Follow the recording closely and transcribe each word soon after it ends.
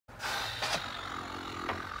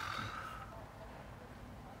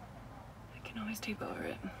always tape over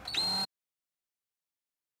it.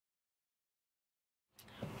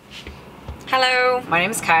 Hello, my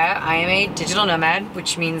name is Kaya. I am a digital nomad,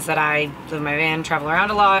 which means that I live in my van, travel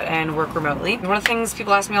around a lot, and work remotely. And one of the things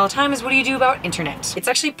people ask me all the time is, what do you do about internet? It's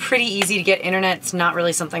actually pretty easy to get internet. It's not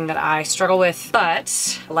really something that I struggle with,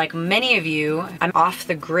 but like many of you, I'm off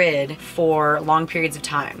the grid for long periods of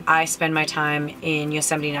time. I spend my time in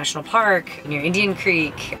Yosemite National Park, near Indian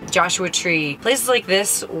Creek, Joshua Tree, places like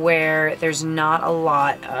this where there's not a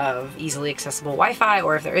lot of easily accessible Wi-Fi,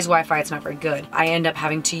 or if there is Wi-Fi, it's not very good. I end up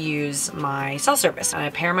having to use my cell service, and I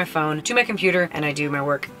pair my phone to my computer and I do my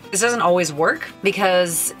work. This doesn't always work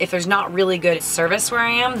because if there's not really good service where I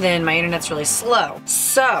am, then my internet's really slow.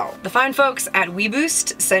 So the fine folks at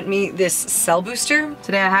WeBoost sent me this cell booster.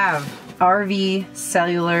 Today I have RV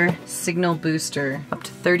cellular signal booster, up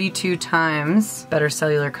to 32 times better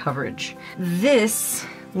cellular coverage. This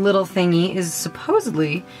little thingy is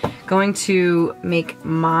supposedly going to make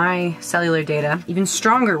my cellular data even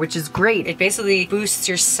stronger, which is great. It basically boosts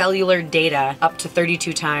your cellular data up to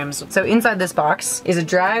 32 times. So inside this box is a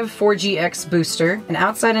Drive 4GX booster, an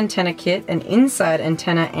outside antenna kit, an inside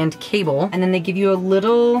antenna and cable, and then they give you a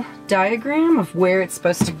little diagram of where it's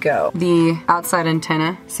supposed to go. The outside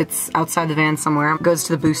antenna sits outside the van somewhere, goes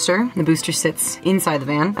to the booster sits inside the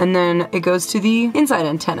van, and then it goes to the inside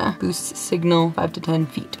antenna. Boosts signal 5 to 10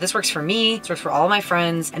 feet. This works for me, this works for all of my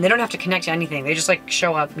friends, and they don't have to connect to anything. They just like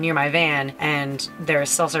show up near my van and their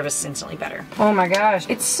cell service is instantly better. Oh my gosh,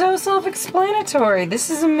 it's so self-explanatory.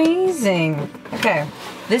 This is amazing. Okay.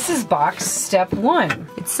 This is box step 1.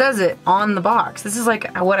 It says it on the box. This is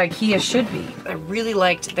like what IKEA should be. I really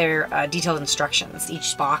liked their detailed instructions.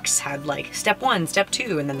 Each box had like step 1, step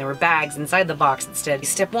 2, and then there were bags inside the box that said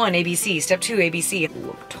step 1, ABC, step 2, ABC.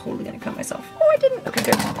 Ooh, I'm totally gonna cut myself. Oh, I didn't. Okay,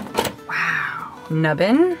 good. Wow.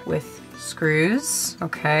 Nubbin with screws.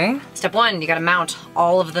 Okay. Step 1, you gotta mount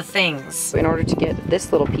all of the things. In order to get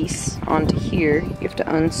this little piece onto here, you have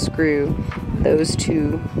to unscrew those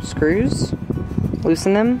 2 screws.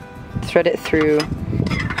 Loosen them, thread it through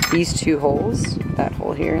these 2 holes, that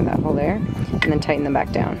hole here and that hole there, and then tighten them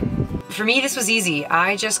back down. For me, this was easy.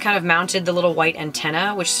 I just kind of mounted the little white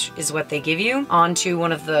antenna, which is what they give you, onto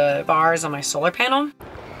one of the bars on my solar panel.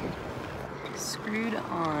 Screwed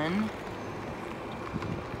on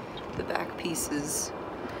the back pieces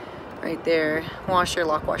right there. Washer,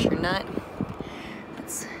 lock washer nut.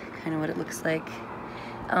 That's kind of what it looks like.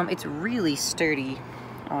 It's really sturdy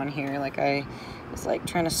on here. Like I was like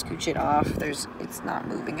trying to scooch it off. It's not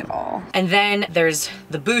moving at all. And then there's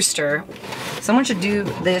the booster. Someone should do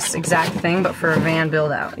this exact thing, but for a van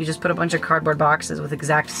build out. You just put a bunch of cardboard boxes with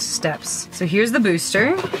exact steps. So here's the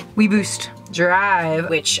booster. WeBoost Drive,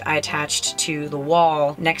 which I attached to the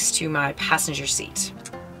wall next to my passenger seat.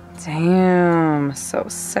 Damn, so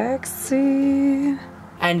sexy.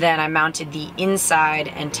 And then I mounted the inside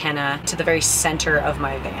antenna to the very center of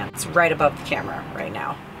my van. It's right above the camera right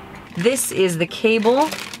now. This is the cable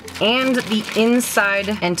and the inside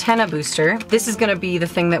antenna booster. This is gonna be the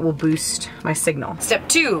thing that will boost my signal. Step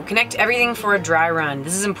 2, connect everything for a dry run.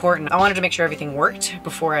 This is important. I wanted to make sure everything worked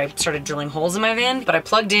before I started drilling holes in my van, but I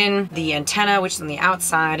plugged in the antenna, which is on the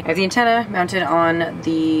outside. I have the antenna mounted on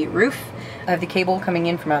the roof. I have the cable coming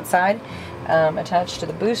in from outside, attached to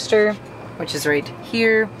the booster, which is right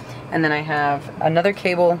here. And then I have another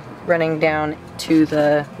cable running down to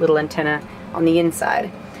the little antenna on the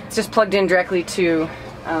inside. It's just plugged in directly to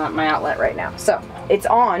my outlet right now. So it's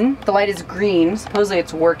on, the light is green, supposedly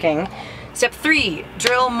it's working. Step 3,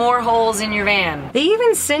 drill more holes in your van. They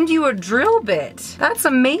even send you a drill bit. That's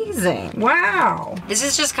amazing. Wow. This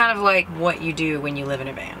is just kind of like what you do when you live in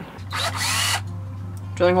a van.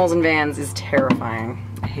 Drilling holes in vans is terrifying.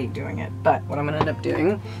 I hate doing it, but what I'm gonna end up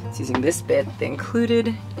doing is using this bit they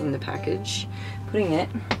included in the package, putting it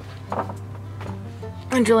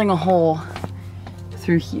and drilling a hole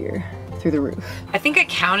through here, through the roof. I think I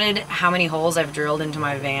counted how many holes I've drilled into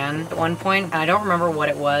my van at one point, and I don't remember what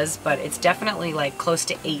it was, but it's definitely like close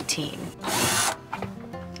to 18.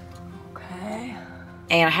 Okay.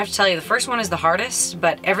 And I have to tell you, the first one is the hardest,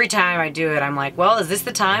 but every time I do it, I'm like, well, is this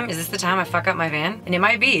the time? Is this the time I fuck up my van? And it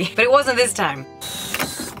might be, but it wasn't this time.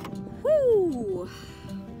 Woo.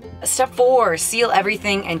 Step 4, seal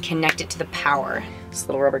everything and connect it to the power. This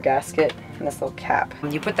little rubber gasket and this little cap.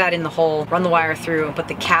 You put that in the hole, run the wire through, and put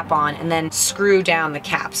the cap on, and then screw down the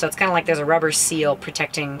cap. So it's kind of like there's a rubber seal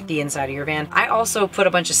protecting the inside of your van. I also put a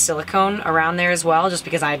bunch of silicone around there as well, just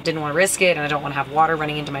because I didn't want to risk it and I don't want to have water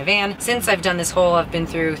running into my van. Since I've done this hole, I've been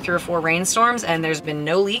through 3 or 4 rainstorms and there's been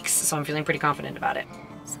no leaks, so I'm feeling pretty confident about it.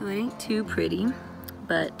 So it ain't too pretty,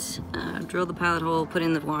 but drill the pilot hole, put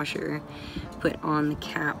in the washer, put on the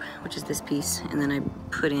cap, which is this piece, and then I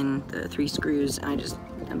put in the 3 screws.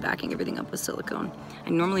 I'm backing everything up with silicone. I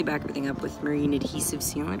normally back everything up with marine adhesive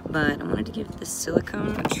sealant, but I wanted to give the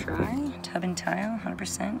silicone a try. Tub and tile,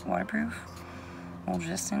 100% waterproof, mold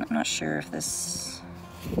resistant. I'm not sure if this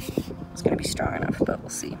is gonna be strong enough, but we'll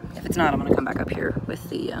see. If it's not, I'm gonna come back up here with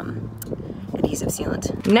the adhesive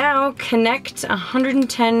sealant. Now connect a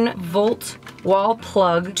 110 volt wall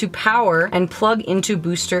plug to power and plug into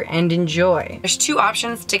booster and enjoy. There's 2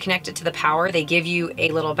 options to connect it to the power. They give you a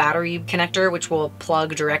little battery connector which will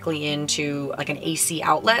plug directly into like an AC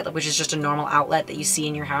outlet, which is just a normal outlet that you see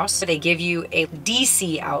in your house. They give you a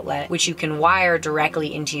DC outlet which you can wire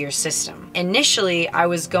directly into your system. Initially, I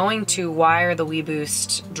was going to wire the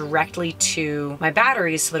WeBoost directly to my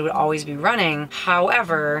batteries so that it would always be running.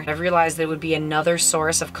 However, I've realized that it would be another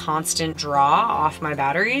source of constant draw off my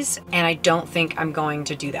batteries, and I don't think I'm going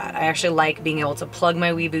to do that. I actually like being able to plug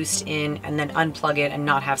my WeBoost in and then unplug it and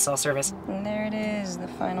not have cell service. And there it is, the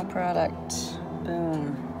final product.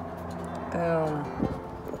 Boom. Boom.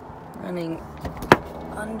 Running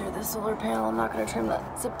under the solar panel. I'm not gonna trim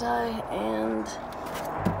that zip tie, and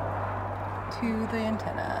to the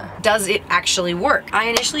antenna. Does it actually work? I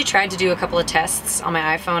initially tried to do a couple of tests on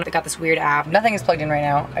my iPhone. I got this weird app. Nothing is plugged in right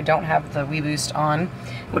now. I don't have the WeBoost on.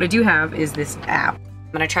 What I do have is this app.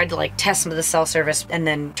 And I tried to like test some of the cell service and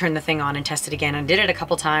then turn the thing on and test it again. I did it a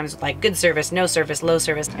couple times with like good service, no service, low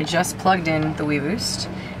service. I just plugged in the WeBoost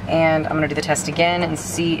and I'm gonna do the test again and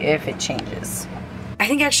see if it changes. I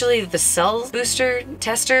think actually the cell booster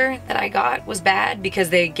tester that I got was bad because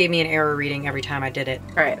they gave me an error reading every time I did it.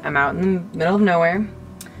 All right, I'm out in the middle of nowhere.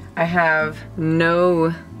 I have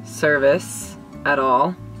no service at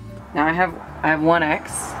all. Now I have 1X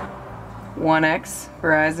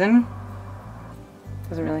Verizon.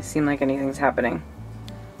 Doesn't really seem like anything's happening.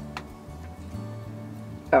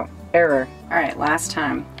 Oh, error. All right, last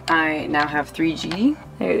time. I now have 3G.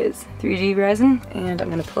 There it is, 3G Verizon. And I'm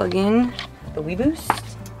gonna plug in the WeBoost.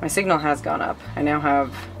 My signal has gone up. I now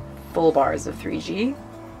have full bars of 3G. You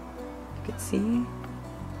can see,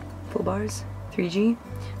 full bars, 3G.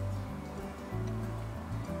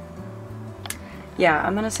 Yeah,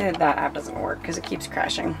 I'm gonna say that that app doesn't work because it keeps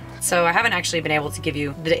crashing. So I haven't actually been able to give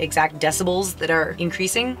you the exact decibels that are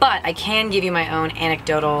increasing, but I can give you my own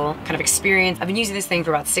anecdotal kind of experience. I've been using this thing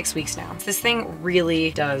for about 6 weeks now. This thing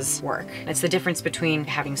really does work. It's the difference between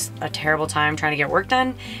having a terrible time trying to get work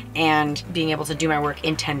done and being able to do my work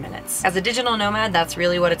in 10 minutes. As a digital nomad, that's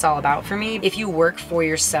really what it's all about for me. If you work for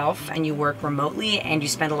yourself and you work remotely and you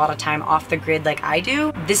spend a lot of time off the grid like I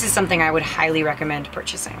do, this is something I would highly recommend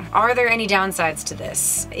purchasing. Are there any downsides to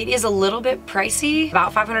this? It is a little bit pricey,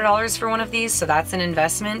 about $500 for one of these, so that's an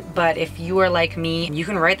investment, but if you are like me, you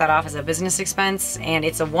can write that off as a business expense and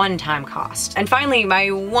it's a one-time cost. And finally,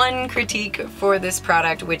 my one critique for this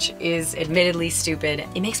product, which is admittedly stupid,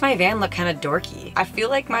 it makes my van look kind of dorky. I feel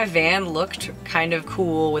like my van looked kind of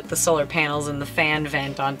cool with the solar panels and the fan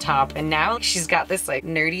vent on top, and now she's got this like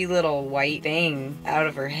nerdy little white thing out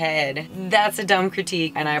of her head. That's a dumb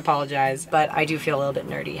critique and I apologize, but I do feel a little bit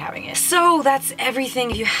nerdy having it. So that's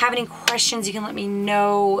everything. If you have any questions, you can let me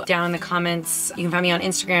know down in the comments. You can find me on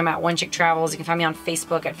Instagram at OneChickTravels. You can find me on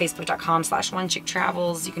Facebook at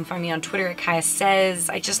facebook.com/OneChickTravels. You can find me on Twitter at Kaya Says.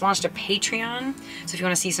 I just launched a Patreon, so if you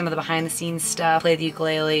want to see some of the behind the scenes stuff, play the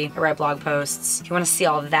ukulele, I write blog posts. If you want to see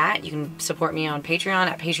all of that, you can support me on Patreon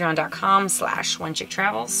at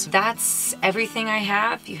patreon.com/OneChickTravels. That's everything I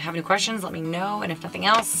have. If you have any questions, let me know, and if nothing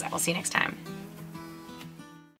else, I will see you next time.